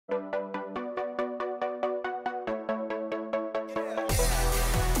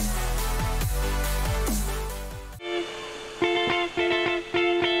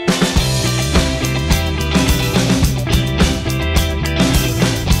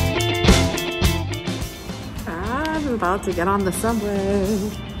about to get on the subway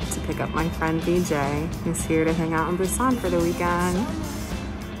to pick up my friend BJ, who's here to hang out in Busan for the weekend.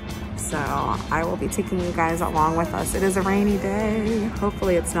 So I will be taking you guys along with us. It is a rainy day.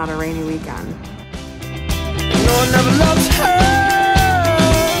 Hopefully it's not a rainy weekend. No one ever loves her.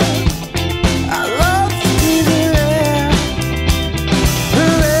 I love you there.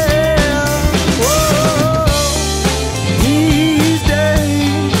 Whoa. These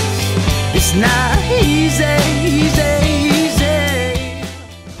days, it's not easy.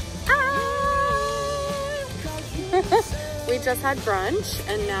 We just had brunch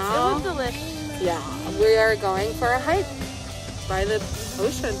and now It was delicious. yeah, we are going for a hike by the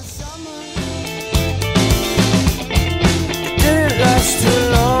ocean. Didn't last too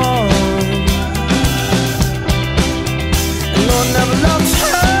long. And no one ever loves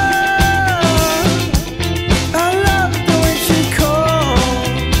her. I love the way she calls.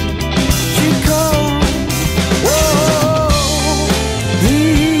 Whoa.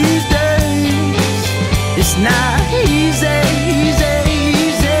 These days, it's not easy.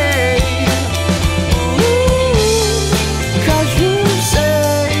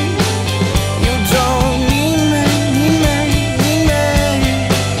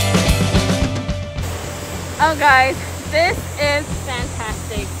 Oh guys, this is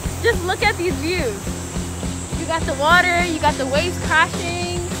fantastic. Just look at these views. You got the water, you got the waves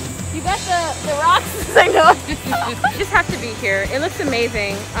crashing, you got the rocks. I know. You just have to be here. It looks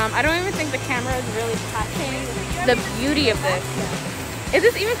amazing. I don't even think the camera is really catching the beauty of this. Is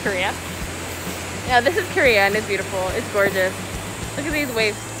this even Korea? Yeah, this is Korea and it's beautiful. It's gorgeous. Look at these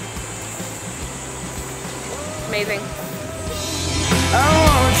waves. Amazing. I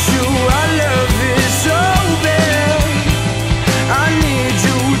want you, I love it so bad. I need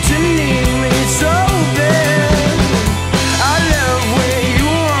you to need me so bad. I love when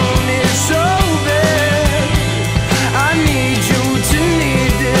you want it so bad. I need you to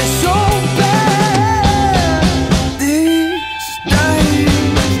need this so bad. These days,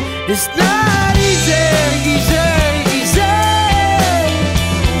 it's not easy.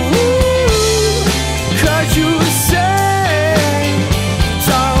 Ooh, 'cause you say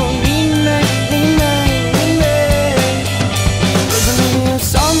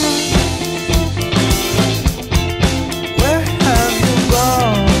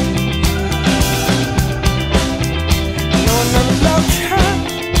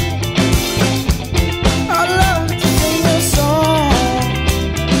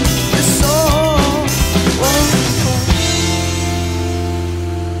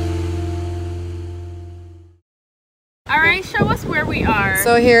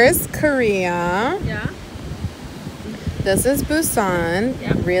So here is Korea. Yeah. This is Busan,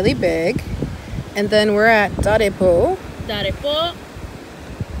 Yeah. really big. And then we're at Dallywalzworld Dallywalzworld.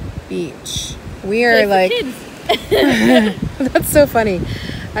 Beach. We are like, kids. that's so funny.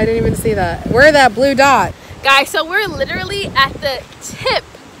 I didn't even see that. We're that blue dot. Guys, so we're literally at the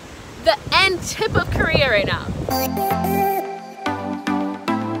end tip of Korea right now.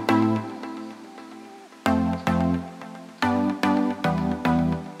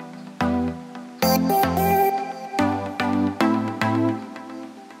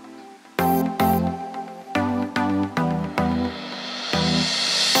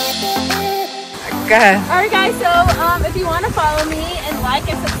 Alright guys, so if you want to follow me and like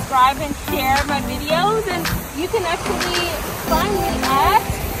and subscribe and share my videos, and you can actually find me at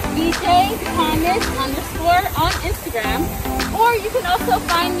VJ_Thomas_ on Instagram, or you can also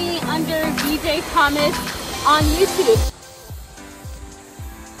find me under VJ Thomas on YouTube.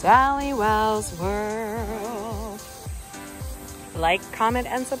 Dallywalzworld. Like, comment,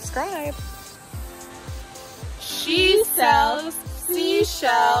 and subscribe. She sells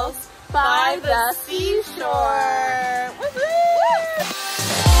seashells by the seashore. Woo-hoo!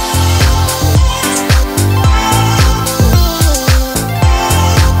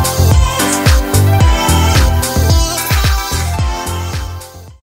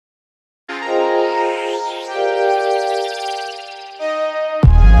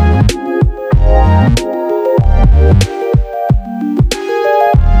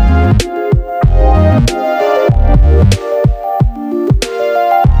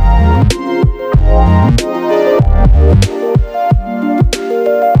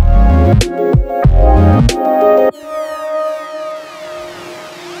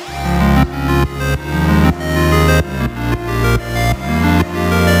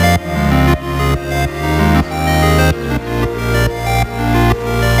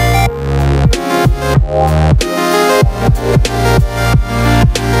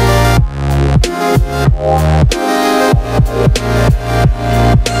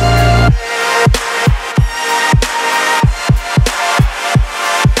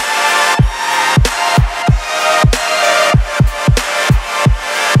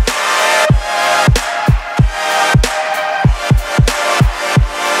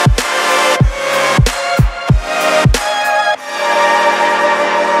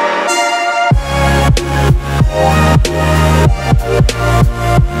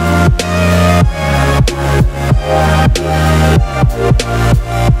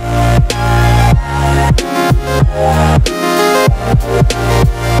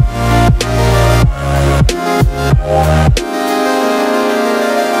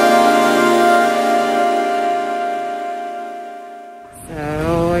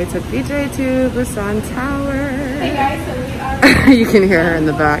 way took BJ to Busan Tower. Hey guys, so we are you can hear her in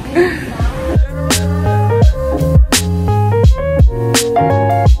the back.